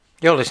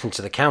You're listening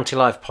to the County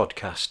Life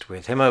podcast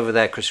with him over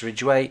there, Chris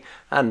Ridgway,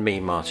 and me,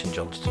 Martin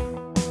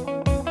Johnston.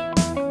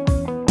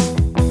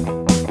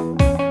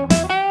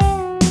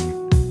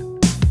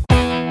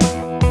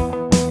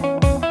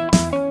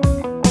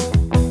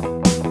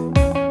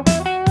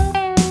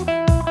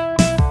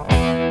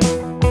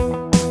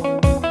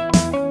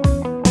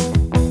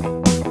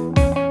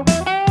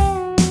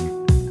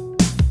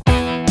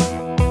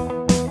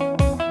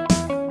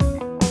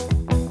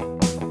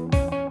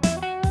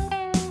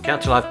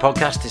 County Life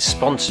podcast is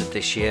sponsored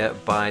this year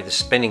by the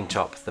Spinning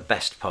Top, the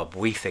best pub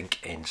we think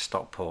in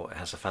Stockport. It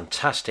has a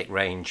fantastic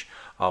range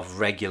of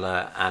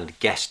regular and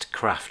guest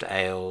craft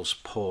ales,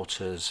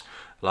 porters,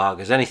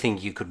 lagers, anything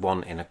you could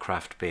want in a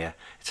craft beer.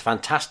 It's a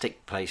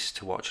fantastic place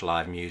to watch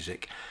live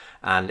music,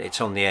 and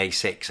it's on the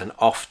A6 and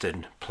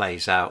often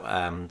plays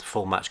out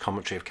full match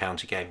commentary of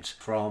county games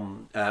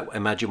from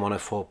Imagine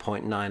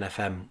 104.9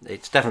 FM.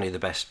 It's definitely the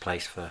best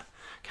place for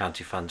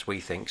county fans, we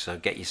think, so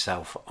get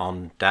yourself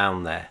on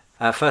down there.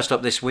 First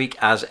up this week,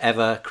 as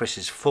ever,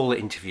 Chris's full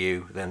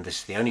interview. Then this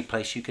is the only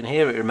place you can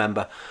hear it,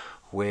 remember,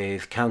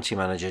 with county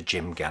manager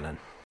Jim Gannon.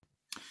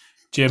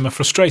 Jim, a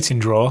frustrating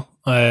draw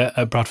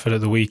at Bradford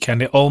at the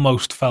weekend. It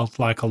almost felt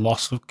like a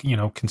loss,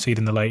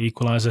 conceding the late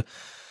equaliser.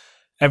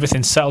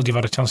 Everything's settled. You've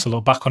had a chance to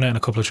look back on it in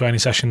a couple of training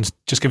sessions.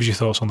 Just give us your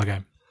thoughts on the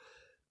game.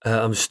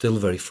 I'm still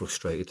very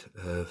frustrated.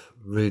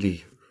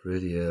 Really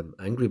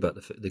angry about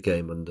the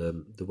game and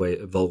the way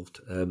it evolved.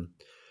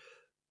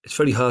 It's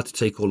very hard to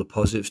take all the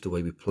positives, the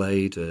way we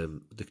played,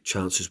 the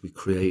chances we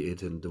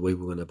created and the way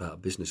we went about our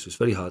business. It's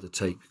very hard to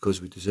take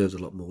because we deserved a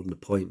lot more than a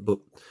point. But,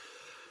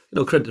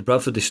 credit to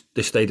Bradford,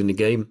 they stayed in the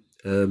game,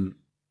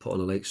 put on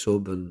a late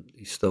sub and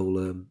he stole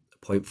a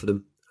point for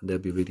them. And they'll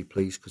be really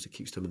pleased because it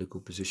keeps them in a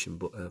good position.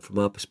 But from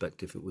our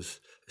perspective, it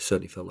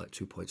certainly felt like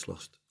 2 points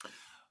lost.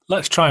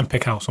 Let's try and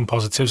pick out some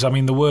positives. I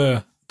mean, there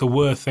were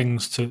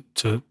things to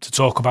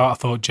talk about. I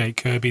thought Jake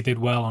Kirby did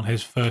well on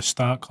his first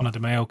start. Conor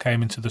DeMeo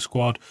came into the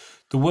squad.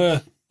 There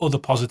were other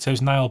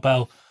positives. Niall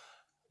Bell,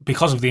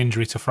 because of the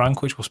injury to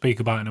Frank, which we'll speak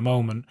about in a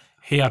moment,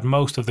 he had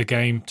most of the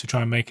game to try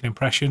and make an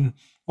impression.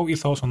 What were your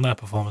thoughts on their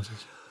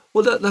performances?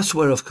 Well, that's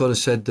where I've kind of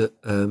said that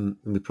in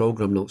my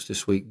programme notes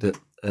this week that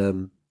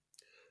one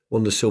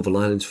of the silver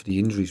linings for the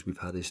injuries we've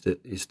had is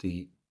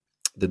the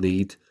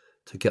need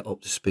to get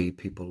up to speed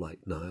people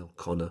like Niall,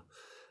 Conor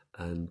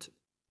and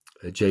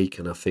Jake,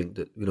 and I think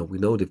that we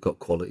know they've got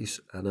qualities,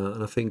 and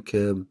I think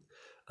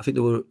they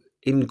were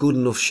in good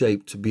enough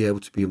shape to be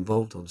able to be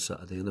involved on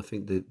Saturday, and I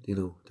think that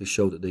they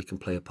showed that they can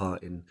play a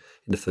part in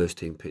the first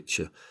team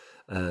picture.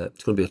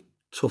 It's going to be a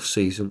tough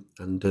season,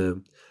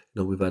 and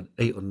we've had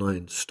 8 or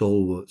 9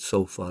 stalwarts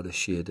so far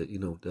this year.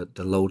 That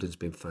the loading's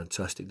been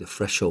fantastic. The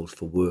thresholds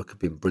for work have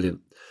been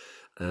brilliant,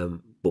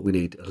 but we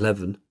need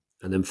 11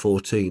 and then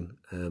 14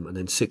 and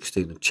then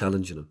 16 and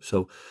challenging them.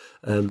 So.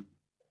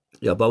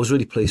 But I was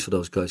really pleased for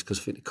those guys because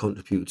I think they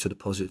contributed to the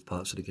positive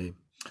parts of the game.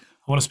 I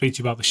want to speak to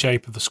you about the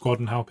shape of the squad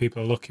and how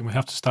people are looking. We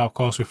have to start, of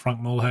course, with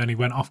Frank Mulhern. He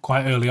went off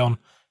quite early on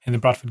in the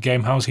Bradford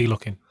game. How's he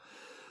looking?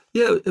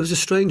 Yeah, it was a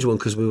strange one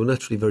because we were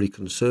naturally very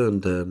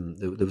concerned.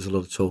 There was a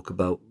lot of talk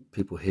about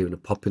people hearing a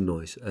popping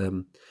noise.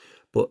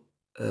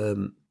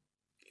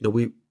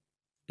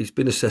 He's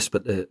been assessed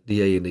at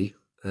the A&E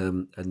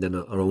and then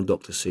our own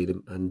doctor seen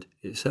him, and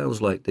it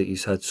sounds like that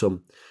he's had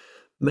some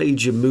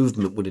major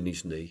movement within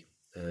his knee.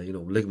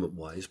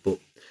 Ligament-wise, but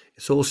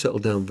it's all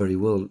settled down very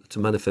well to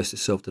manifest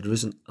itself that there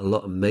isn't a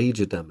lot of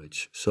major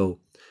damage. So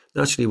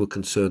naturally we're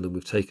concerned, and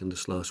we've taken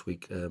this last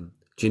week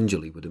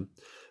gingerly with him.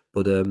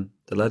 But the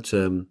lad's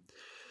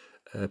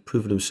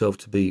proven himself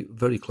to be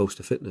very close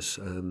to fitness.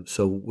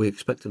 So we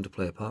expect him to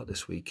play a part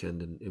this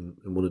weekend in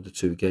one of the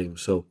 2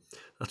 games. So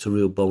that's a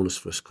real bonus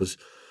for us because,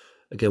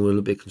 again, we're a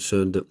little bit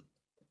concerned that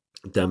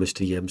damage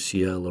to the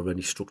MCL or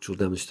any structural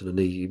damage to the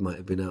knee, he might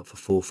have been out for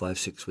 4, 5,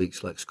 6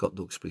 weeks like Scott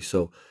Duxbury.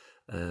 So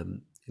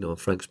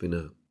Frank's been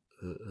a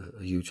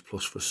huge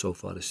plus for us so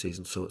far this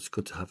season, so it's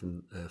good to have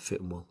him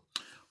fit and well.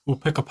 We'll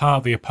pick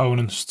apart the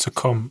opponents to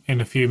come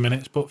in a few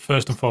minutes, but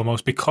first and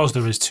foremost, because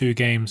there is 2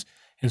 games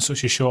in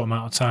such a short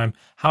amount of time,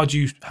 how do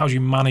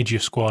you manage your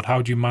squad?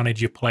 How do you manage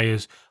your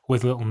players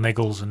with little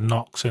niggles and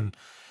knocks and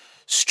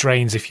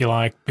strains, if you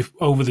like,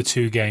 over the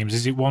 2 games?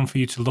 Is it one for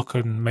you to look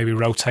and maybe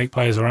rotate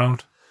players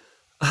around?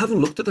 I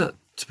haven't looked at that,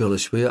 to be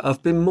honest with you.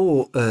 I've been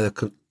more...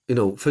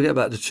 forget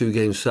about the 2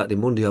 games Saturday,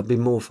 Monday. I've been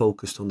more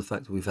focused on the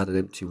fact that we've had an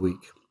empty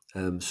week.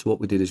 So what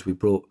we did is we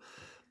brought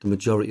the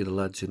majority of the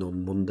lads in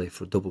on Monday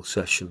for a double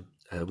session.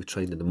 We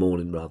trained in the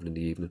morning rather than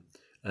the evening.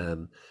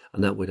 And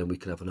that way then we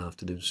could have an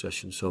afternoon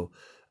session. So,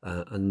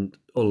 and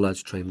all the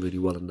lads trained really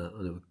well in that.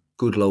 And it was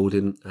good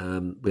loading.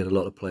 We had a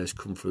lot of players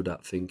come through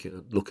that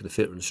thinking, looking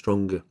fitter and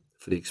stronger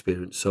for the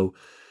experience. So,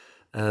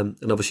 and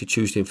obviously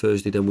Tuesday and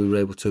Thursday, then we were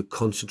able to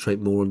concentrate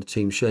more on the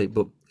team shape.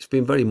 But it's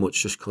been very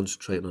much just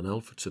concentrating on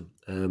Alfredton.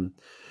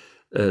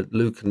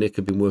 Luke and Nick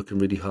have been working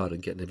really hard on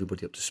getting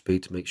everybody up to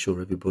speed to make sure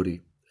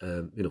everybody,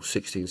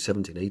 16,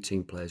 17,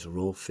 18 players are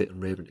all fit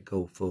and raring to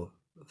go for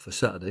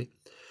Saturday.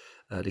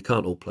 They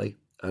can't all play.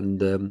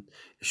 And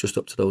it's just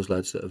up to those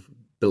lads that have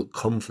built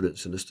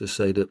confidence in us to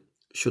say that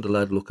should a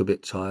lad look a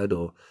bit tired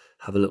or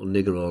have a little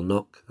nigger or a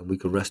knock, and we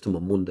can rest them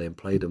on Monday and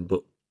play them.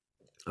 But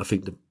I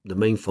think the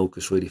main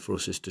focus really for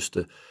us is just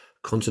to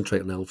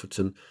concentrate on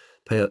Alfreton,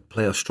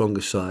 play our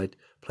strongest side,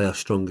 play our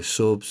strongest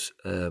subs,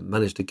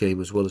 manage the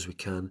game as well as we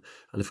can.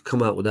 And if we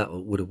come out with that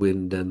with a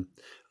win, then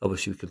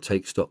obviously we can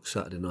take stock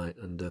Saturday night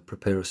and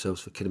prepare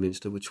ourselves for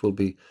Kidderminster, which will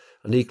be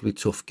an equally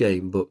tough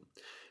game. But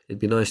it'd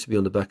be nice to be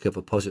on the back of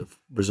a positive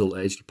result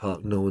at Edgeley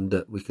Park, knowing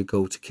that we could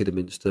go to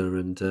Kidderminster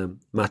and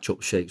match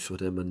up shapes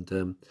with them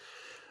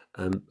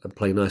and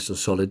play nice and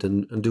solid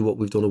and do what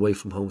we've done away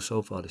from home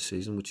so far this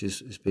season, which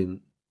has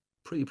been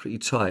pretty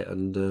tight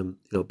and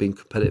being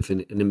competitive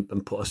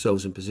and put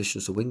ourselves in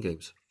positions to win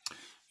games.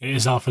 It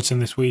is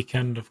Alfreton this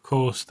weekend, of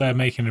course. They're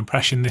making an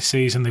impression this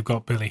season. They've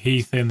got Billy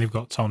Heath in, they've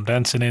got Tom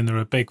Denton in. They're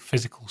a big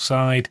physical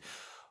side.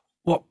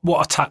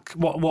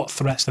 What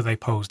threats do they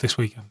pose this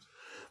weekend?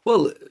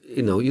 Well,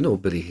 you know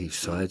Billy Heath's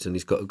sides, and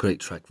he's got a great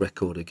track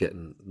record of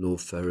getting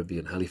North Ferriby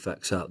and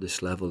Halifax out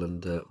this level,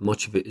 and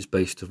much of it is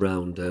based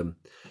around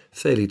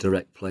fairly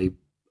direct play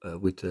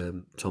with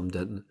Tom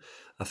Denton.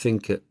 I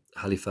think at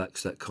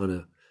Halifax that kind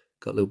of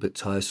got a little bit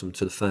tiresome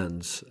to the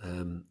fans,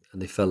 and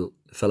they fell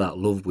out of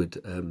love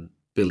with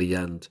Billy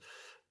and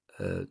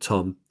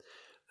Tom.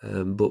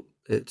 But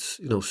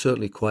it's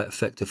certainly quite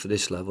effective for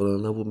this level,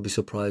 and I wouldn't be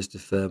surprised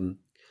if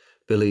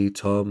Billy,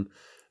 Tom,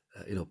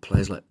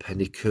 players like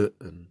Pennicott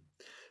and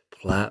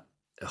Platt,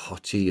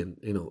 Hottie, and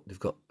they've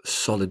got a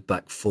solid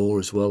back four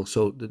as well.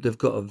 So they've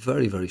got a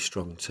very, very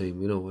strong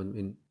team. I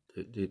mean,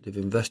 they've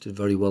invested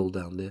very well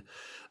down there,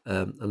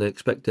 and I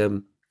expect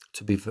them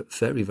to be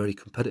very, very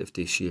competitive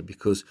this year,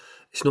 because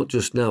it's not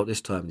just now at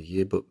this time of the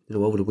year, but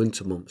over the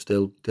winter months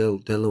they'll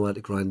know how to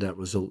grind out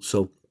results.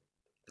 So,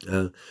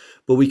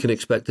 but we can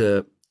expect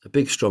a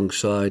big, strong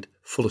side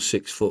full of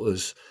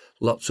 6-footers,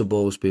 lots of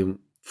balls being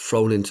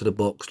thrown into the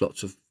box,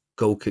 lots of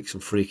goal kicks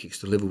and free kicks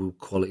delivered with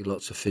quality,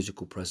 lots of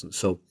physical presence.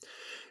 So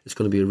it's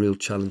going to be a real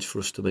challenge for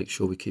us to make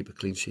sure we keep a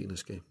clean sheet in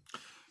this game.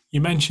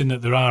 You mentioned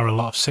that there are a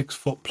lot of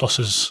 6-foot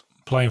pluses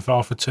playing for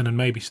Alfreton, and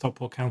maybe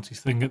Stockport County's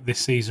thing at this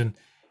season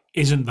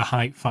isn't the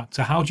height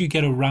factor. How do you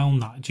get around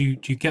that? Do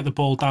you get the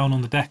ball down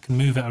on the deck and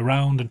move it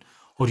around,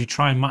 or do you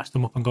try and match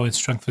them up and go in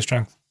strength for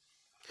strength?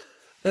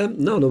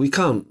 No, we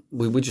can't.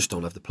 We just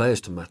don't have the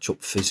players to match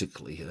up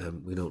physically.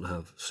 We don't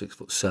have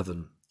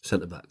 6'7"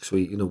 centre backs.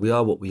 We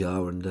are what we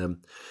are, and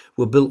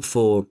we're built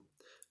for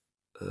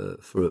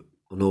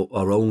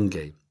our own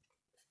game.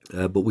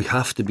 But we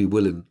have to be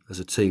willing as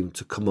a team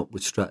to come up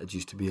with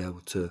strategies to be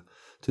able to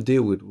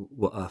deal with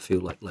what I feel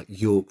like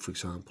York, for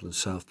example, and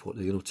Southport.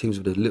 Teams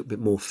with a little bit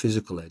more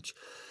physical edge.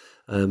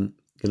 And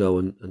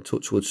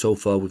touch wood, so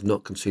far we've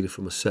not conceded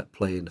from a set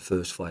play in the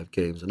first 5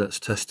 games, and that's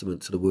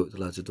testament to the work the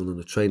lads have done on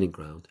the training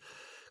ground,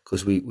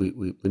 because we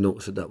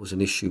noticed that was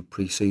an issue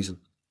pre-season.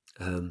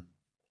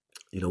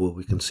 Where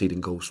we're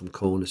conceding goals from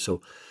corners.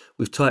 So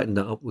we've tightened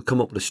that up. We've come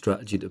up with a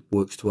strategy that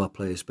works to our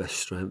players' best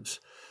strengths.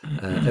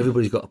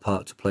 Everybody's got a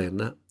part to play in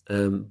that,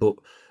 but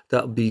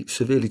that'll be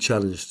severely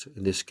challenged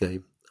in this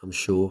game, I'm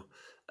sure,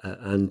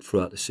 and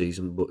throughout the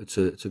season. But it's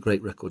a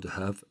great record to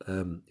have.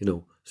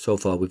 So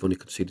far we've only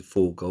conceded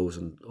 4 goals,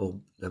 and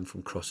all them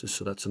from crosses.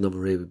 So that's another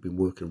area we've been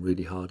working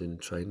really hard in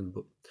training.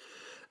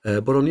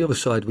 But on the other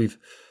side, we've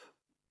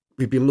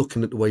been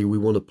looking at the way we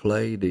want to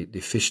play, the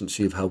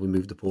efficiency of how we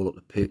move the ball up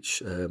the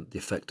pitch, the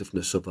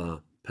effectiveness of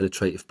our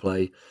penetrative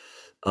play,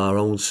 our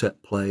own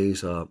set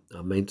plays, our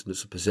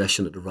maintenance of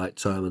possession at the right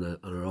time, and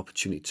our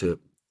opportunity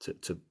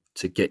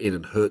to get in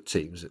and hurt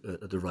teams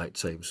at the right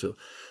time. So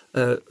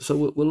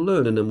we're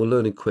learning, and we're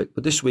learning quick.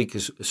 But this week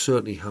has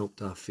certainly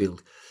helped our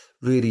field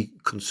really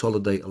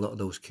consolidate a lot of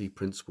those key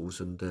principles,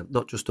 and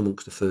not just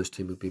amongst the first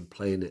team who've been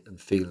playing it and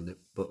feeling it,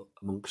 but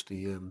amongst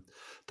the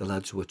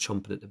lads who are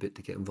chomping at the bit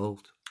to get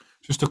involved.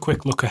 Just a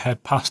quick look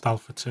ahead past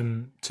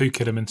Alfreton to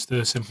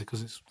Kidderminster, simply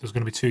because there's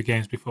going to be 2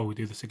 games before we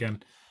do this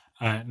again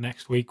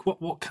next week.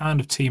 What kind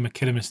of team are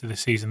Kidderminster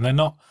this season? They're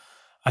not.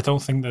 I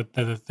don't think that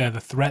they're the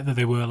threat that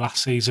they were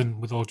last season,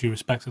 with all due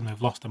respect, and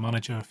they've lost a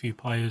manager, a few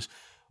players.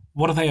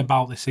 What are they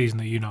about this season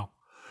that you know?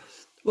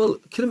 Well,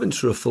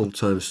 Kidderminster are a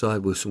full-time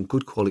side with some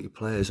good quality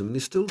players. I mean,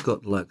 they've still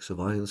got the likes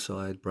of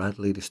Ironside,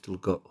 Bradley, they've still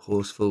got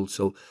Horsfield,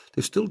 so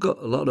they've still got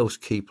a lot of those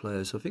key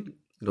players. I think,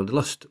 they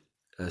lost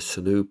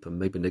Sanoop and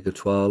maybe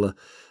Negatwala,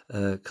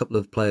 a couple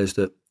of players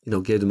that,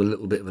 gave them a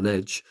little bit of an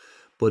edge.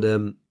 But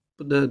the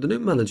new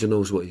manager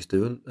knows what he's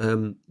doing.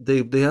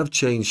 They have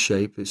changed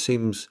shape. It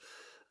seems,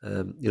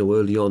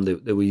 early on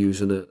they were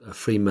using a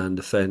 3-man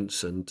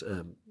defence, and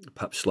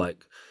perhaps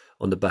like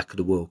on the back of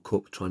the World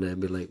Cup, trying to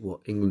emulate what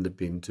England have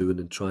been doing,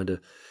 and trying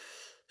to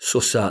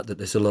suss out that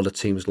there's a lot of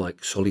teams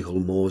like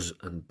Solihull Moors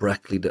and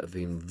Brackley that have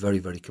been very,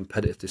 very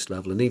competitive this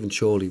level, and even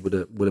Chorley with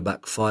a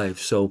back 5.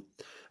 So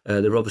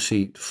they're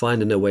obviously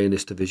finding their way in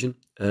this division.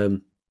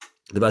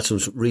 They've had some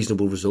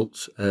reasonable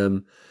results,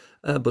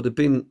 but they've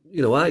been,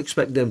 I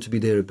expect them to be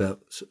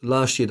thereabouts.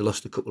 Last year they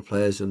lost a couple of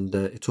players, and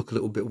it took a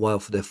little bit while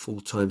for their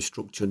full-time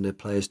structure and their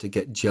players to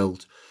get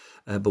gelled.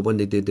 But when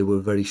they did, they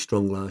were very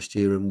strong last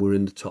year and were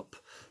in the top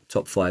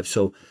 5.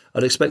 So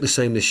I'd expect the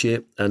same this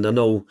year. And I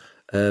know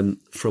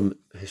from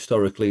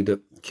historically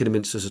that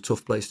Kidderminster's a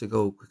tough place to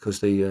go because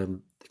they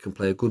can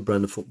play a good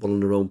brand of football on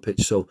their own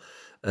pitch. So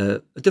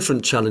a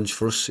different challenge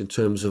for us in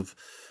terms of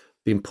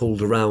being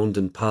pulled around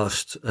and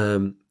passed,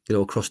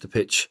 across the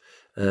pitch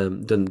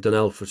than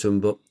Alfreton.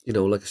 But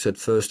like I said,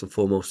 first and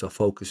foremost, our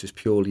focus is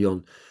purely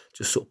on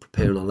just sort of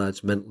preparing our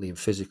lads mentally and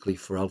physically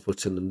for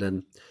Alfreton. And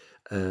then,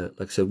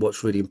 like I said,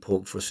 what's really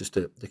important for us is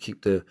to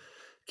keep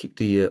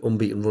the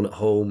unbeaten run at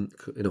home.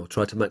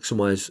 Try to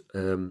maximise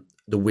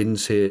the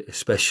wins here,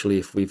 especially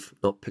if we've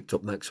not picked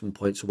up maximum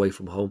points away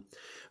from home.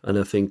 And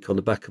I think on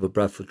the back of a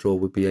Bradford draw,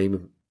 we'd be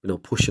aiming,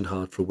 pushing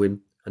hard for a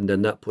win. And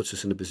then that puts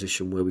us in a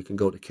position where we can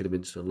go to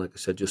Kidderminster and, like I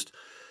said, just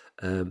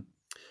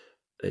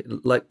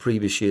unlike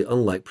previous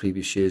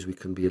years, we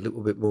can be a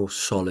little bit more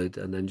solid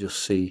and then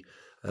just see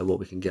what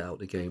we can get out of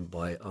the game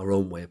by our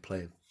own way of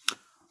playing.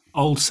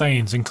 Old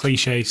sayings and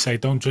cliches say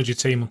don't judge a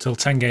team until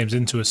 10 games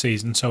into a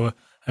season. So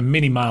a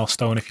mini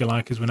milestone, if you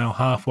like, as we're now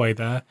halfway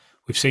there.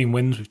 We've seen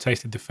wins, we've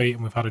tasted defeat,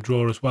 and we've had a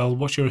draw as well.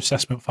 What's your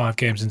assessment 5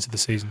 games into the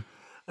season?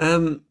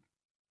 I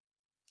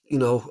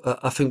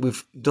think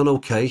we've done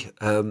okay.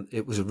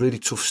 It was a really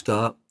tough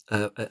start,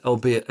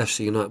 albeit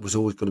FC United was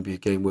always going to be a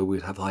game where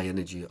we'd have high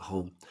energy at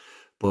home.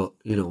 But,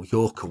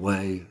 York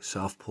away,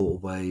 Southport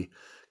away,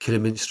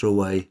 Kidderminster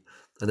away,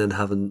 and then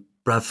having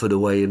Bradford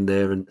away in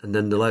there, and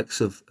then the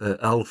likes of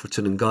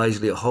Alfreton and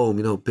Guiseley at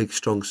home, big,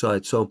 strong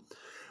side. So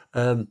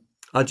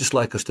I'd just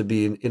like us to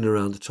be in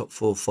around the top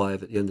 4 or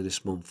 5 at the end of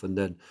this month, and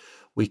then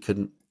we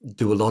can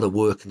do a lot of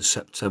work in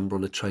September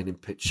on the training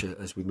pitch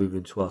as we move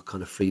into our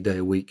kind of 3-day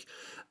a week.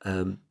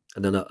 And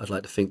then I'd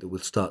like to think that we'll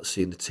start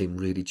seeing the team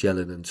really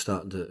gelling and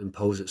starting to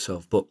impose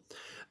itself. But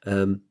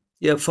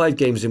 5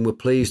 games in, we're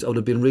pleased. I would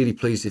have been really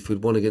pleased if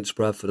we'd won against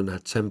Bradford and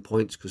had 10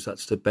 points, because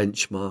that's the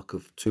benchmark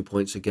of 2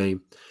 points a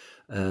game.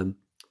 But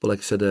like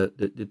I said,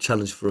 the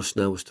challenge for us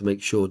now is to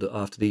make sure that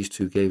after these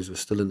 2 games, we're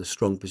still in the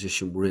strong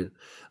position we're in,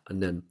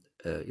 and then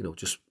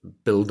just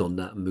build on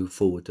that and move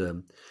forward.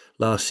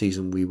 Last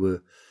season we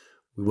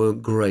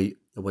weren't great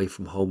away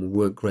from home, and we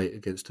weren't great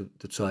against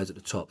the sides at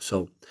the top.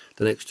 So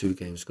the next 2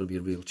 games are going to be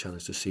a real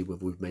challenge to see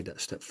whether we've made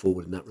that step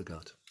forward in that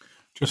regard.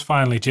 Just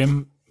finally,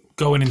 Jim,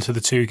 going into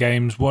the 2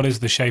 games, what is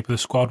the shape of the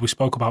squad? We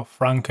spoke about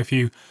Frank. A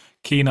few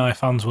keen eye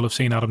fans will have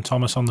seen Adam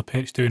Thomas on the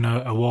pitch doing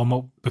a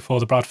warm-up before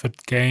the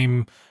Bradford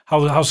game.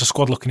 How's the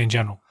squad looking in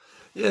general?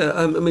 Yeah,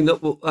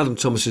 Adam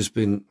Thomas has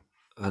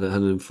had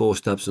an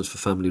enforced absence for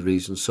family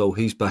reasons, so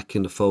he's back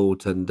in the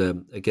fold, and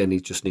again,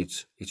 he just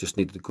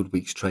needed a good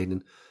week's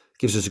training.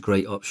 Gives us a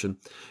great option.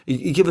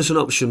 He gives us an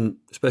option,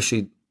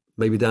 especially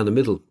maybe down the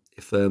middle,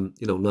 if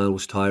Niall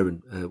was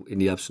tiring in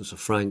the absence of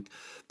Frank,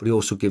 but he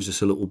also gives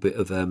us a little bit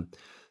of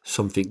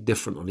something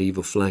different on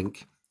either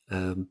flank.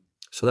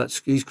 So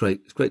he's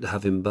great. It's great to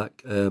have him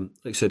back. Like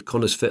I said,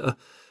 Connor's fitter,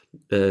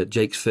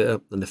 Jake's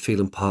fitter, and they're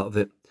feeling part of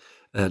it.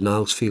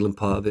 Niall's feeling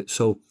part of it.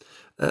 So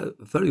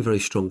very, very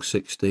strong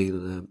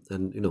 16,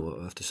 and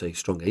I have to say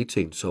strong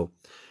 18. So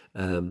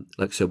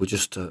like I said, we're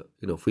just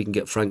if we can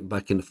get Frank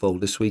back in the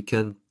fold this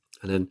weekend,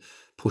 and then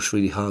push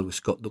really hard with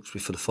Scott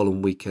Duxbury for the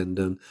following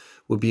weekend,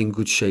 we'll be in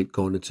good shape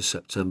going into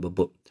September.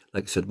 But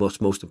like I said, what's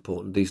most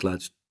important, these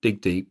lads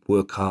dig deep,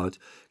 work hard,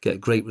 get a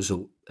great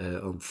result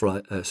on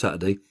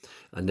Saturday,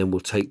 and then we'll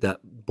take that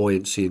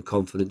buoyancy and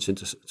confidence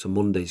into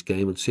Monday's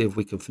game and see if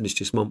we can finish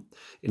this month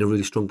in a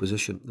really strong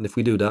position. And if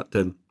we do that,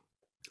 then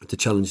the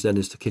challenge then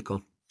is to kick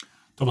on.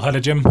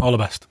 Doubleheader, Jim. All the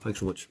best.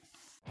 Thanks so much.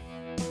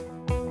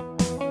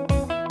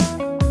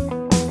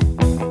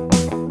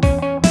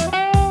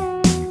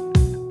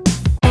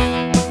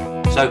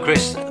 So,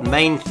 Chris,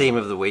 main theme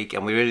of the week,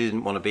 and we really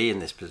didn't want to be in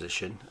this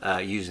position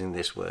using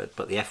this word,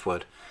 but the F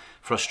word,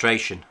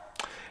 frustration.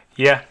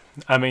 Yeah,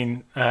 I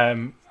mean,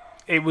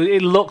 it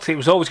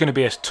was always going to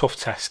be a tough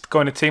test.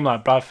 Going to a team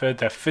like Bradford,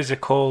 they're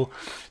physical,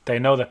 they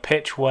know their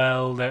pitch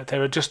well,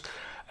 they're just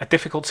a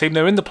difficult team.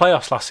 They were in the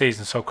playoffs last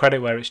season, so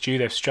credit where it's due.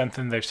 They've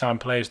strengthened, they've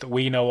signed players that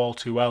we know all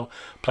too well,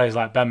 players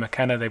like Ben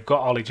McKenna, they've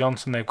got Ollie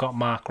Johnson, they've got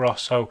Mark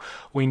Ross, so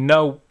we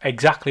know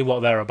exactly what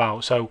they're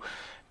about. So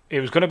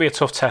it was going to be a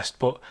tough test,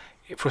 but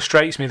it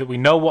frustrates me that we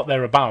know what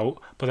they're about,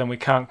 but then we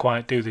can't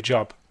quite do the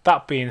job.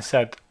 That being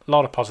said, a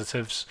lot of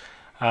positives.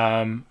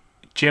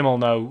 Jim will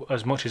know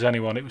as much as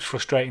anyone, it was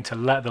frustrating to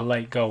let the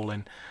late goal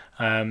in.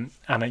 And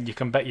you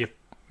can bet your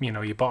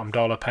bottom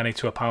dollar, penny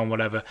to a pound,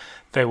 whatever,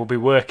 they will be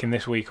working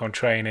this week on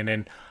training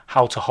in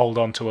how to hold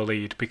on to a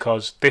lead,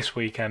 because this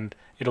weekend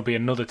it'll be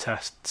another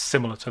test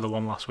similar to the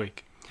one last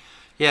week.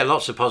 Yeah,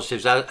 lots of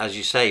positives, as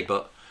you say,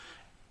 but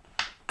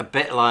a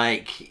bit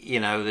like,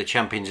 the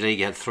Champions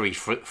League had 3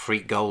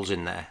 freak goals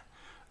in there.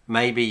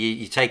 Maybe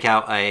you take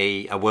out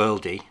a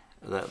worldie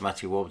that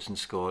Matthew Warburton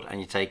scored,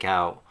 and you take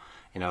out,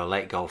 a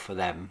late goal for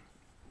them.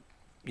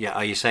 Yeah,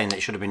 are you saying that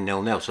it should have been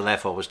 0-0, so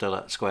therefore we're still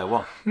at square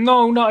one?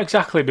 No, not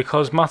exactly,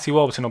 because Matthew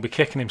Warburton will be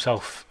kicking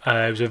himself.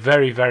 It was a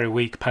very, very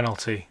weak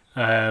penalty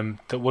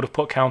that would have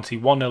put County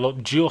 1-0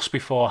 up just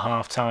before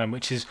half-time,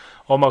 which is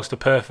almost the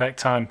perfect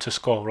time to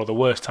score, or the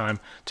worst time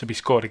to be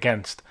scored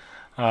against.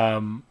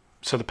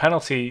 So the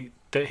penalty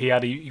that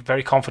he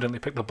very confidently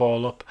picked the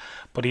ball up,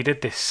 but he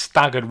did this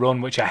staggered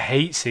run, which I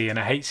hate seeing.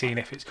 I hate seeing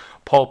if it's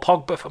Paul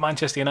Pogba for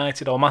Manchester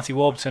United or Matty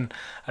Warburton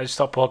at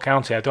Stockport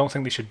County. I don't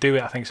think they should do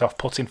it. I think it's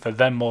off-putting for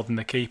them more than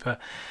the keeper.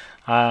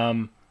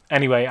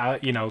 Anyway,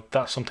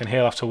 that's something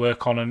he'll have to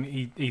work on, and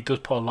he does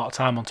put a lot of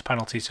time onto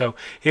penalties, so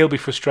he'll be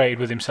frustrated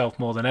with himself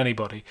more than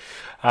anybody.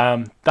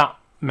 That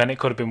meant it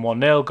could have been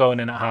 1-0 going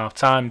in at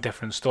half-time,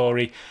 different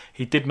story.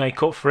 He did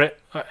make up for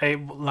it.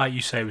 Like you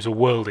say, it was a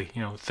worldie,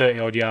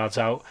 30-odd yards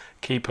out,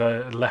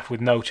 keeper left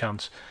with no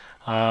chance.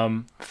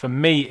 For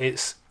me,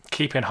 it's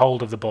keeping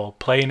hold of the ball,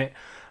 playing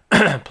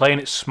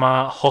it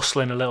smart,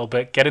 hustling a little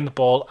bit, getting the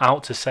ball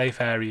out to safe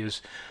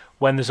areas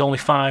when there's only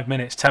 5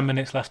 minutes, 10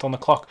 minutes left on the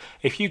clock.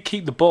 If you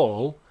keep the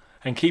ball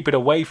and keep it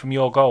away from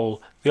your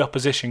goal, the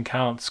opposition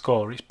can't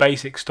score. It's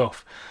basic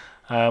stuff.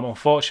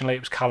 Unfortunately,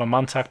 it was Callum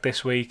Mantak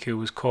this week who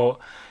was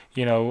caught,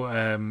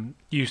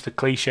 used the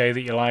cliche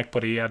that you like,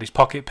 but he had his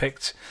pocket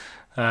picked,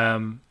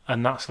 and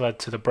that's led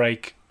to the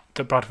break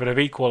that Bradford have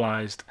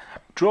equalised.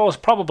 Draw's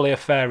probably a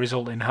fair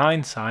result in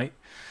hindsight,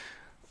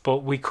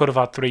 but we could have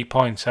had 3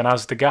 points, and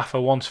as the gaffer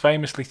once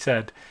famously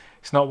said,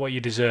 it's not what you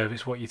deserve,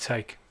 it's what you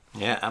take.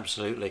 Yeah,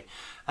 absolutely.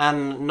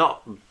 And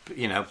not,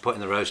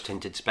 putting the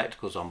rose-tinted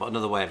spectacles on, but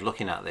another way of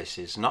looking at this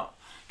is not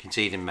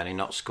conceding many,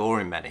 not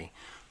scoring many,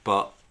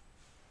 but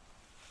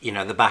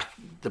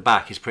the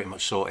back is pretty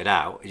much sorted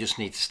out. You just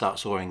need to start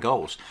scoring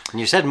goals. And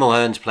you said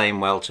Mulhern's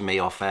playing well to me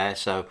off air,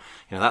 so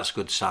that's a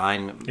good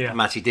sign. Yeah.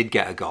 Matty did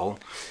get a goal,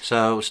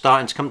 so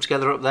starting to come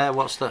together up there.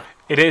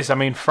 It is. I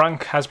mean,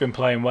 Frank has been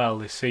playing well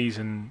this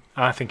season.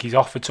 I think he's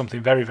offered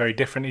something very, very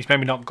different. He's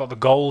maybe not got the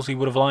goals he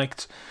would have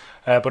liked,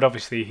 but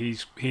obviously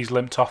he's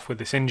limped off with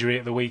this injury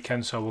at the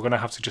weekend. So we're going to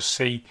have to just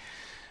see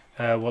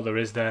what there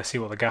is there, see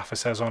what the gaffer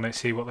says on it,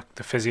 see what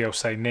the physio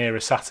say nearer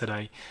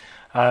Saturday.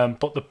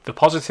 But the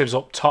positives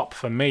up top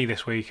for me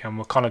this weekend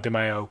were Conor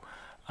DeMeo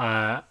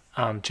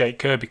and Jake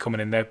Kirby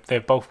coming in.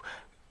 They've both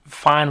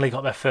finally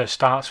got their first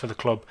starts for the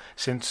club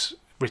since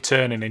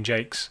returning in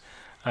Jake's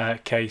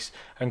case.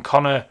 And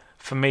Conor,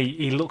 for me,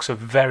 he looks a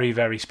very,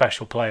 very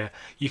special player.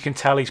 You can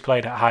tell he's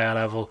played at a higher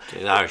level.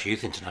 He's Irish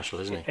Youth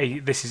International, isn't he?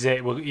 This is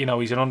it. Well,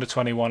 he's an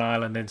under-21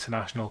 Ireland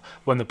international.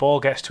 When the ball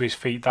gets to his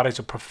feet, that is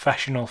a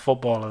professional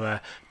footballer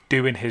there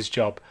doing his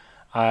job.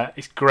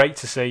 It's great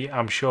to see.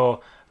 I'm sure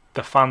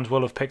the fans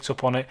will have picked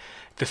up on it.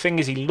 The thing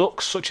is, he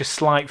looks such a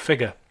slight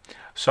figure,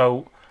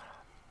 so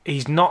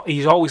he's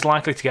always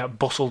likely to get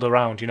bustled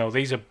around.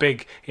 These are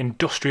big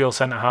industrial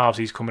centre halves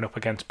he's coming up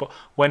against, but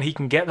when he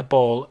can get the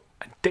ball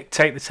and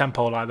dictate the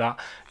tempo like that,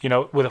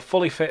 with a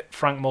fully fit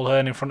Frank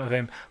Mulhern in front of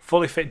him,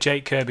 fully fit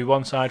Jake Kirby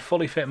one side,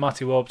 fully fit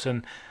Matty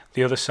Warburton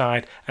the other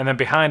side, and then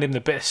behind him the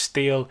bit of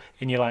steel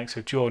in your likes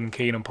of Jordan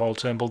Keane and Paul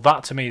Turnbull,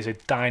 that to me is a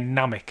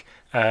dynamic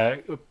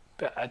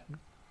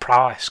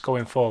prowess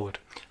going forward.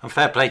 And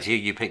fair play to you,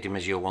 you picked him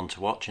as your one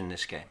to watch in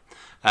this game.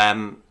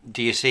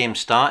 Do you see him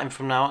starting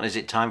from now on? Is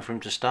it time for him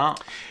to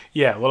start?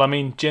 Yeah, well, I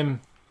mean, Jim,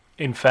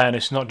 in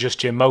fairness, not just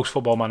Jim, most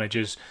football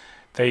managers,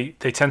 they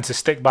tend to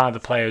stick by the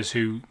players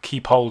who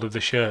keep hold of the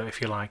shirt, if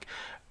you like.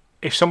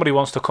 If somebody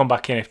wants to come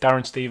back in, if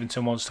Darren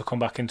Stevenson wants to come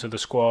back into the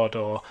squad,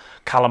 or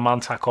Callum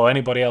Mantak or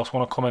anybody else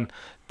want to come in,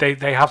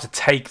 they have to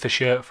take the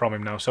shirt from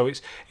him now. So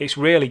it's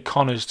really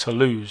Connor's to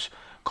lose.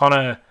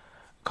 Conor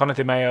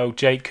DeMeo,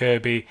 Jake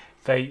Kirby,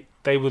 they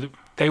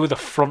were the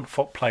front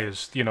foot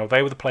players. They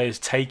were the players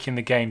taking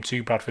the game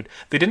to Bradford.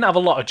 They didn't have a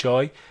lot of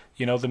joy.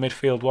 The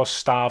midfield was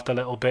starved a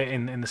little bit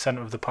in the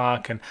centre of the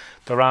park, and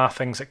there are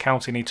things that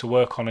County need to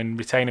work on in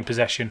retaining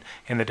possession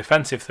in the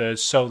defensive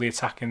thirds so the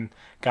attacking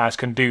guys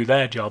can do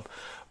their job.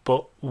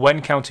 But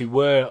when County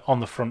were on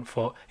the front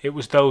foot, it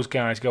was those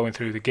guys going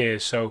through the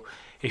gears. So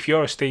if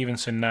you're a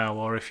Stevenson now,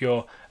 or if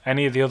you're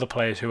any of the other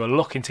players who are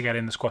looking to get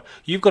in the squad,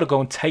 you've got to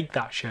go and take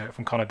that shirt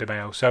from Conor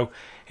DeMeo. So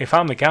if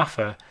I'm the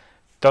gaffer,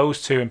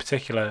 those two in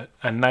particular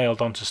are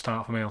nailed on to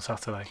start for me on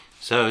Saturday.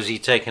 So has he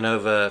taken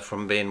over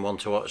from being one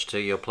to watch to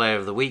your player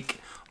of the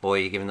week, or are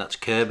you giving that to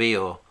Kirby,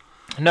 or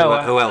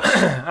no? Who else?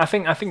 I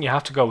think you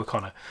have to go with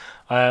Conor.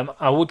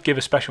 I would give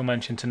a special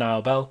mention to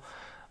Niall Bell.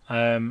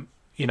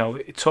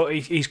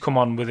 He's come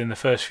on within the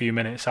first few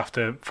minutes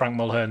after Frank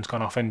Mulhern's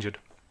gone off injured.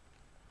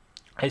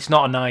 It's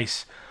not a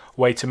nice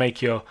way to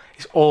make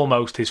it's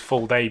almost his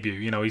full debut.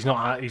 He's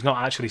not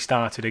actually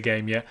started a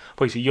game yet,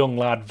 but he's a young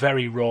lad,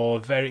 very raw,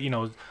 very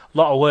a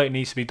lot of work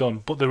needs to be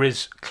done, but there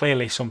is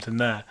clearly something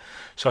there.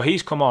 So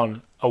he's come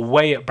on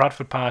away at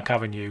Bradford Park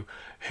Avenue,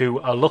 who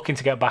are looking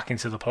to get back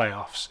into the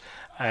playoffs.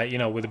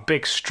 With a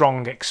big,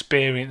 strong,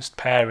 experienced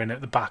pairing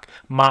at the back.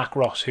 Mark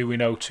Ross, who we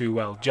know too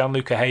well.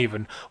 Gianluca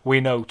Haven,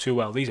 we know too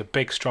well. These are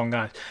big, strong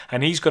guys.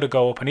 And he's got to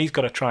go up and he's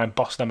got to try and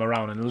boss them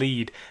around and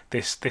lead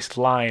this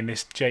line,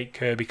 this Jake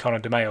Kirby, Conor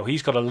DeMeo.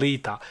 He's got to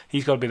lead that.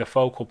 He's got to be the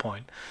focal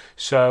point.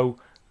 So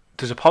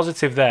there's a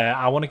positive there.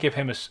 I want to give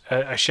him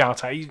a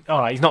shout out.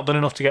 He's not done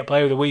enough to get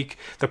Player of the Week,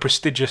 the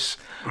prestigious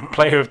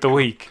Player of the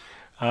Week.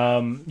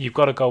 You've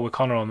got to go with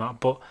Conor on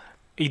that. But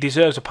he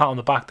deserves a pat on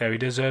the back there. He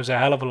deserves a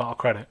hell of a lot of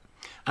credit.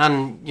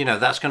 And,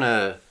 that's going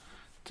to,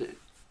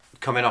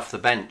 coming off the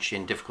bench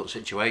in difficult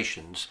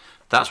situations,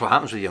 that's what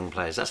happens with young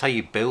players. That's how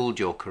you build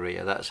your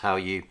career. That's how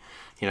you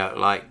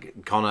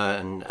like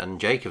Connor and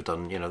Jake have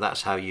done.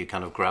 That's how you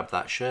kind of grab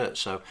that shirt.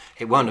 So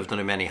it won't have done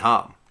him any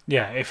harm.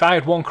 Yeah, if I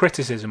had one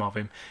criticism of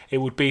him, it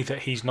would be that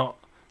he's not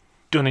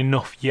done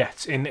enough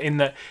yet, in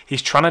that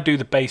he's trying to do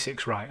the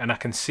basics right, and I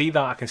can see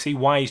that. I can see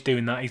why he's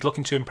doing that. He's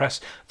looking to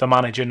impress the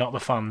manager, not the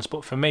fans.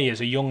 But for me,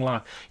 as a young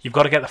lad, you've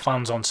got to get the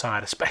fans on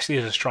side, especially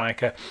as a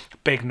striker,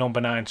 big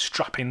number 9,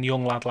 strapping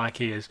young lad like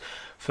he is.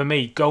 For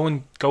me, go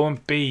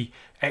and be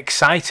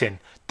exciting.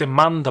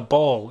 Demand the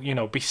ball,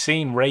 be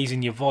seen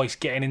raising your voice,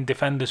 getting in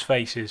defenders'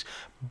 faces,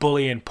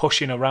 bullying,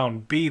 pushing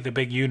around, be the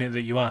big unit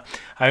that you are.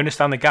 I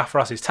understand the gaffer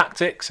has his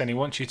tactics and he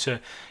wants you to,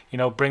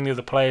 bring the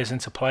other players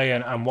into play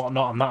and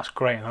whatnot, and that's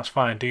great and that's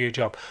fine, do your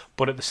job.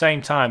 But at the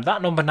same time,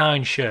 that number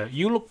 9 shirt,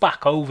 you look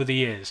back over the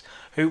years,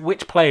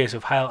 which players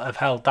have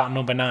held that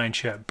number 9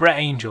 shirt? Brett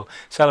Angel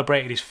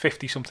celebrated his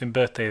 50-something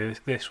birthday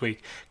this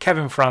week.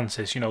 Kevin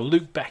Francis,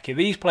 Luke Beckett,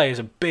 these players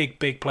are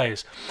big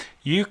players.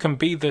 You can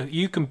be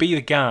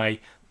the guy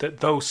that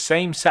those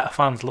same set of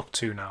fans look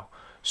to now.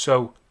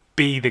 So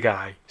be the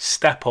guy,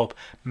 step up,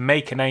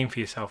 make a name for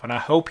yourself, and I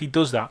hope he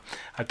does that.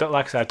 I don't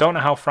know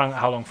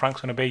how long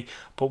Frank's going to be,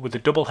 but with the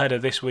double header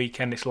this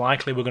weekend, it's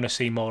likely we're going to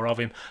see more of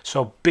him.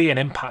 So be an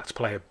impact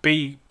player,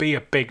 be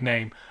a big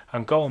name,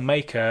 and go and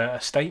make a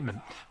statement.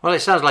 Well,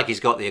 it sounds like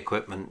he's got the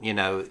equipment.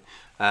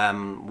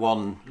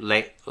 One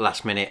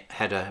last minute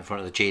header in front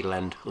of the Cheadle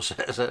end will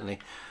certainly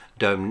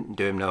do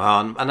him no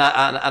harm. And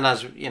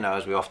as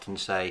as we often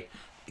say,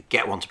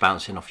 get one to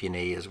bouncing off your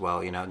knee as well,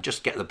 and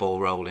just get the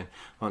ball rolling,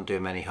 won't do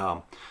him any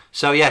harm.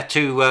 So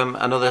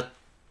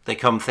they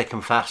come thick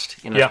and fast,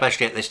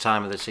 especially at this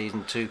time of the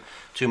season.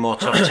 Two more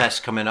tough tests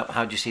coming up.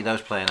 How do you see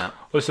those playing out?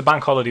 Well, it's a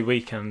bank holiday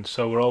weekend,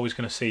 so we're always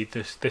going to see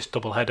this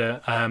double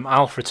header.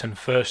 Alfreton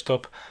first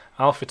up.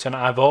 Alfreton,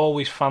 I've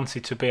always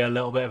fancied to be a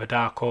little bit of a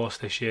dark horse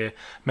this year.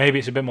 Maybe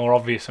it's a bit more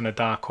obvious than a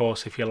dark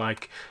horse, if you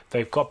like.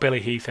 They've got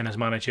Billy Heath in as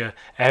manager.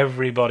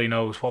 Everybody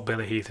knows what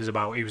Billy Heath is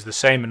about. He was the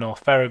same at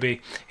North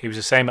Ferriby. He was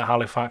the same at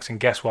Halifax. And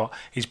guess what?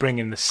 He's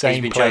bringing the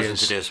same players. He's been chosen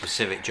to do a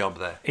specific job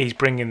there. He's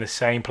bringing the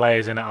same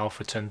players in at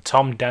Alfreton.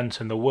 Tom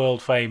Denton, the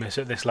world famous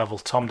at this level.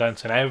 Tom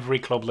Denton, every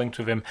club linked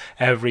with him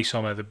every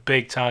summer. The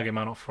big target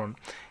man up front.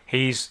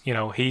 He's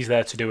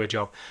there to do a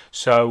job.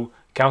 So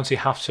County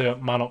have to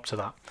man up to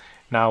that.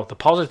 Now, the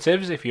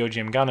positives, if you're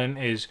Jim Gannon,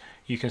 is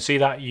you can see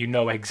that you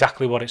know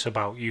exactly what it's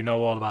about. You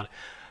know all about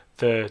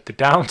it. The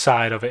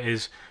downside of it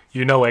is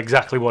you know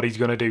exactly what he's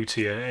going to do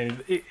to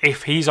you.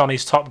 If he's on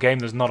his top game,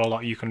 there's not a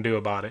lot you can do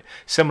about it.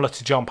 Similar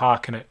to John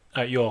Parkin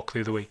at York the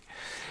other week.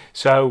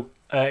 So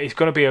it's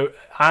going to be,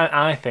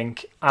 I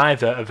think,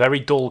 either a very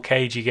dull,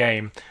 cagey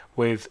game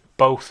with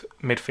both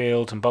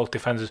midfield and both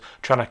defenders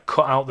trying to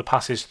cut out the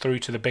passes through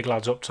to the big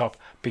lads up top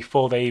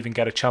before they even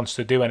get a chance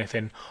to do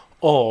anything,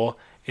 or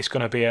it's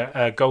going to be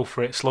a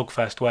go-for-it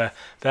slugfest where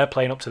they're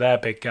playing up to their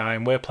big guy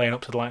and we're playing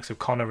up to the likes of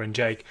Connor and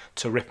Jake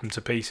to rip them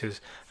to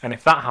pieces. And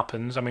if that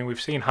happens,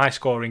 we've seen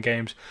high-scoring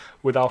games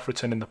with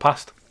Alfreton in the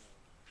past.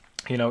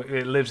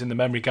 It lives in the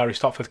memory. Gary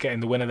Stopforth getting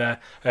the winner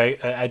there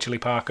at Edgeley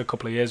Park a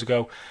couple of years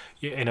ago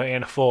in a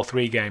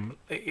 4-3 game.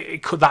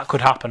 That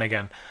could happen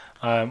again.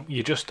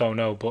 You just don't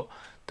know, but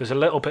there's a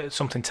little bit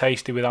something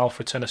tasty with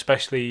Alfreton,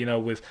 especially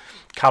with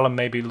Callum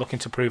maybe looking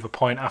to prove a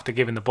point after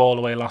giving the ball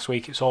away last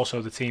week. It's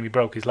also the team he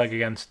broke his leg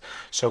against,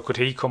 so could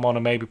he come on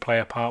and maybe play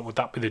a part? Would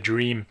that be the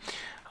dream?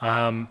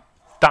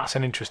 That's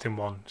an interesting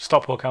one.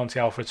 Stockport County,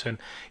 Alfreton.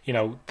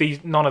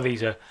 None of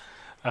these are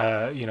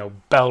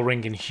bell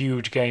ringing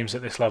huge games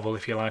at this level,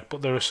 if you like,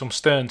 but there are some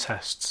stern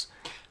tests.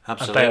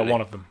 Absolutely, and they are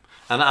one of them.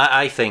 And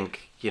I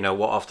think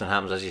what often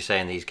happens, as you say,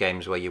 in these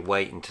games where you're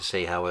waiting to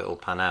see how it'll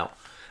pan out.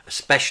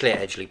 Especially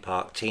at Edgeley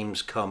Park,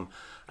 teams come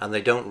and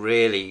they don't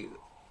really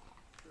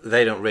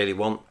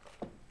want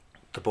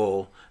the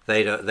ball.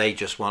 They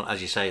just want, as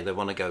you say, they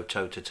want to go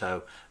toe to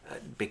toe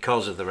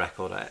because of the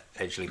record at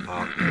Edgeley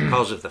Park,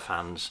 because of the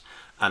fans,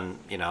 and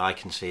I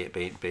can see it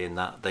being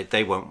that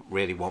they won't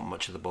really want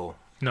much of the ball.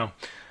 No.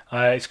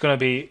 It's going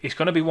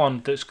to be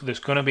one that's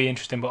going to be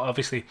interesting, but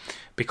obviously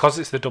because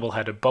it's the double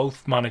header,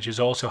 both managers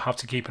also have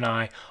to keep an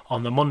eye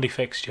on the Monday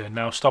fixture.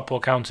 Now,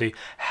 Stockport County,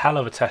 hell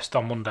of a test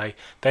on Monday.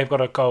 They've got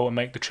to go and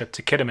make the trip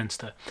to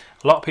Kidderminster.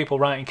 A lot of people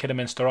writing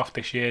Kidderminster off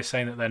this year,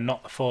 saying that they're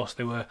not the force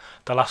they were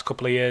the last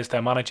couple of years.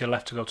 Their manager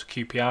left to go to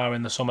QPR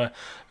in the summer.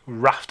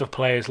 Raft of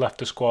players left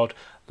the squad,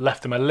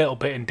 left them a little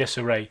bit in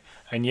disarray.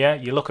 And yeah,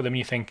 you look at them and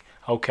you think,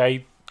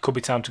 okay, could be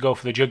time to go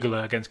for the jugular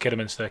against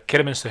Kidderminster.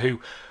 Kidderminster,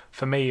 who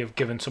for me have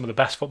given some of the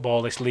best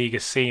football this league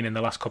has seen in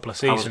the last couple of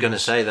seasons. I was going to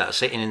say that,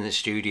 sitting in the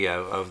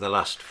studio over the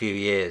last few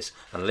years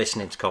and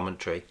listening to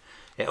commentary,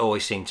 it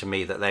always seemed to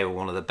me that they were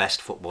one of the best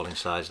footballing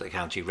sides that the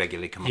county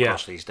regularly come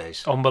across these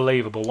days.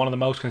 Unbelievable. One of the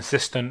most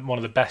consistent, one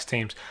of the best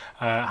teams.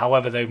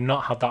 However, they've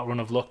not had that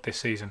run of luck this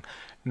season.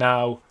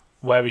 Now,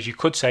 whereas you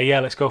could say, yeah,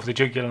 let's go for the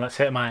jugular and let's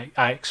hit them, I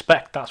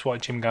expect that's what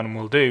Jim Gannon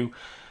will do.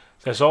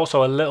 There's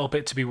also a little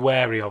bit to be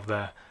wary of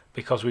there.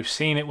 because we've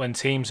seen it when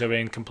teams are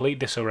in complete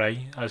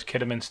disarray, as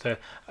Kidderminster.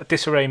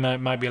 Disarray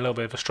might be a little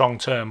bit of a strong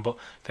term, but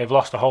they've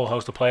lost a whole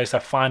host of players. They're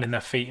finding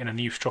their feet in a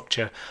new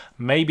structure.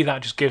 Maybe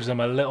that just gives them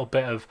a little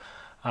bit of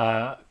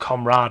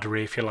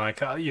camaraderie, if you like.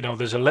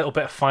 There's a little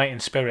bit of fighting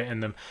spirit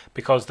in them,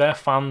 because their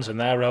fans and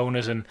their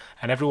owners and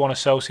everyone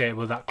associated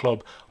with that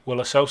club will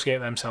associate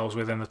themselves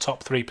within the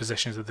top 3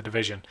 positions of the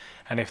division.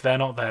 And if they're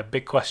not there,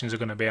 big questions are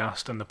going to be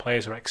asked, and the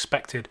players are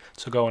expected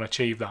to go and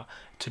achieve that.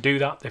 To do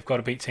that, they've got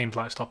to beat teams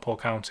like Stockport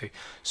County.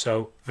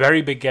 So,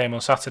 very big game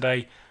on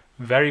Saturday,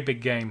 very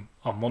big game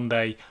on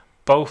Monday.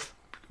 Both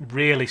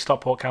really,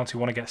 Stockport County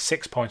want to get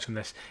 6 points from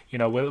this.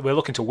 We're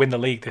looking to win the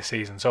league this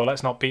season, so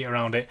let's not beat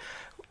around it.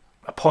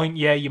 A point,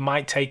 yeah, you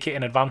might take it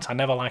in advance. I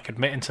never like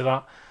admitting to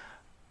that.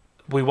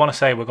 We want to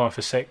say we're going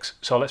for 6,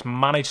 so let's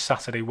manage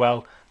Saturday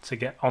well to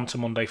get onto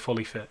Monday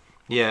fully fit.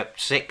 Yeah,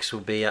 6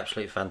 would be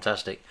absolutely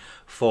fantastic.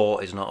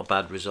 4 is not a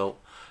bad result,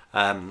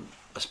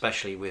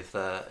 especially with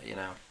a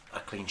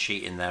clean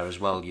sheet in there as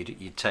well.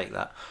 You'd take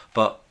that.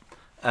 But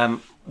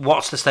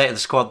what's the state of the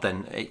squad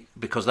then?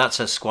 Because that's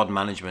a squad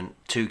management.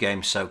 2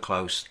 games so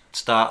close,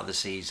 start of the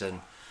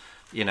season.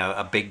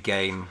 A big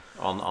game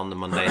on the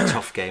Monday, a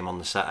tough game on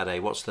the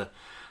Saturday.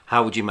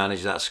 How would you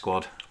manage that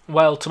squad?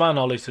 Well, to my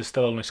knowledge, there's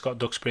still only Scott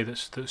Duxbury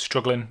that's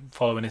struggling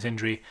following his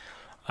injury.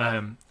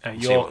 At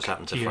York, see what's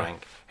happened to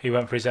Frank. He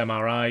went for his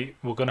MRI.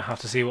 We're going to have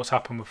to see what's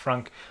happened with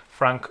Frank.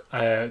 Frank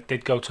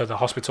did go to the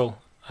hospital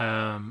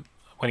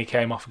when he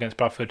came off against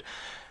Bradford.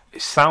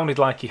 It sounded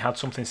like he had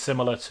something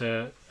similar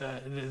to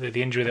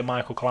the injury that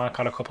Michael Clark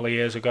had a couple of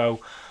years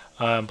ago.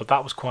 But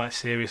that was quite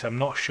serious. I'm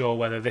not sure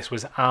whether this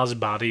was as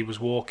bad. He was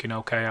walking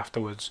okay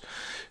afterwards.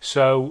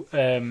 So,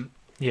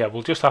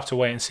 we'll just have to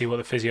wait and see what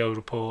the physio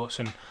reports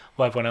and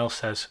what everyone else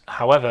says.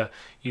 However,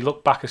 you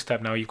look back a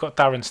step now, you've got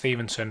Darren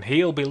Stevenson.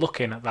 He'll be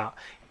looking at that.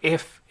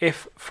 If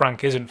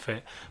Frank isn't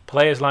fit,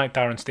 players like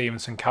Darren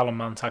Stevenson, Callum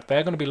Mantak,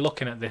 they're going to be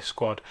looking at this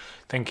squad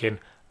thinking,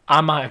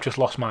 I might have just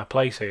lost my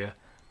place here.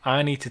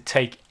 I need to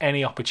take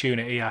any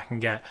opportunity I can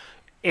get.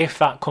 If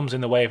that comes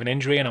in the way of an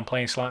injury and I'm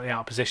playing slightly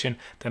out of position,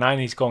 then I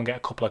need to go and get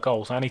a couple of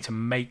goals. I need to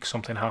make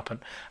something happen.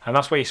 And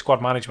that's where your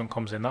squad management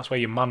comes in. That's where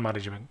your man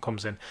management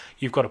comes in.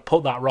 You've got to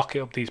put that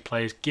rocket up these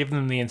players, give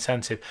them the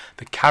incentive.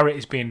 The carrot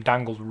is being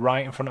dangled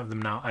right in front of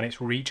them now, and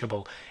it's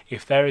reachable.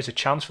 If there is a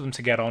chance for them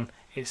to get on,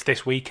 it's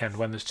this weekend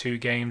when there's 2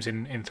 games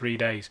in 3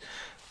 days.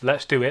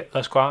 Let's do it.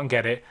 Let's go out and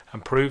get it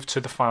and prove to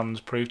the fans,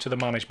 prove to the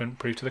management,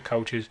 prove to the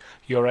coaches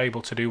you're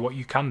able to do what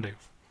you can do.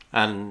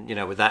 And,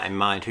 with that in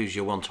mind, who's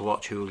your one to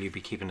watch? Who will you be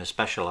keeping a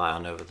special eye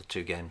on over the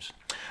 2 games?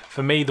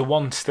 For me, the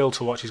one still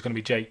to watch is going to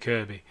be Jake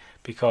Kirby,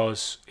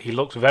 because he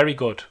looked very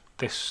good.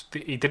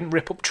 He didn't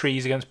rip up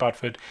trees against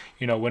Bradford.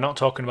 We're not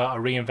talking about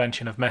a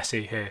reinvention of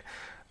Messi here.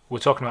 We're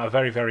talking about a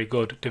very, very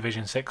good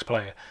Division 6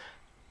 player.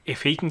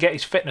 If he can get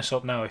his fitness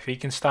up now, if he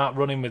can start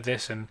running with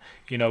this and,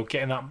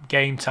 getting that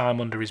game time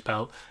under his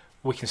belt,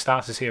 we can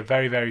start to see a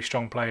very, very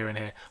strong player in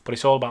here. But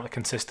it's all about the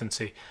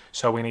consistency.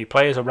 So we need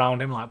players around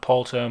him like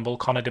Paul Turnbull,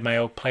 Connor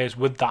DeMeo, players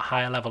with that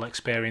higher level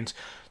experience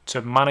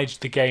to manage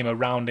the game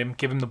around him,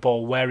 give him the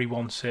ball where he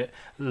wants it,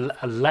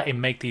 let him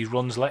make these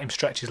runs, let him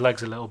stretch his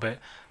legs a little bit.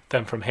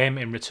 Then from him,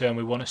 in return,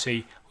 we want to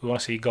see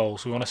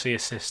goals, we want to see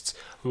assists,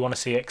 we want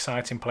to see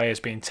exciting players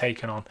being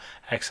taken on,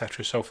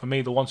 etc. So for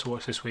me, the one to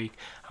watch this week,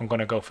 I'm going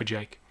to go for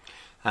Jake.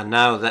 And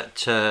now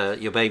that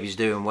your baby's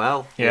doing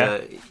well, yeah.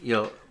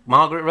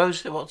 Maggie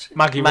Rose.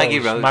 Maggie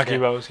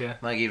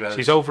Rose.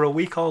 She's over a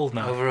week old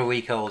now.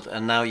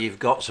 And now you've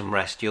got some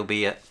rest. You'll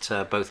be at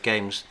both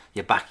games.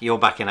 You're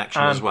back in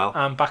action as well.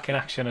 I'm back in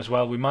action as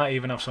well. We might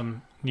even have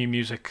some new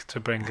music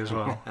to bring as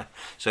well.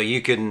 So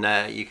you can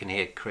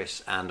hear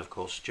Chris and of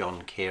course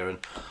John Kieran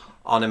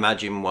on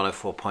Imagine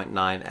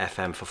 104.9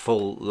 FM for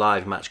full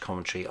live match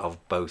commentary of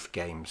both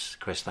games.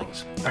 Chris,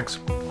 thanks. Thanks.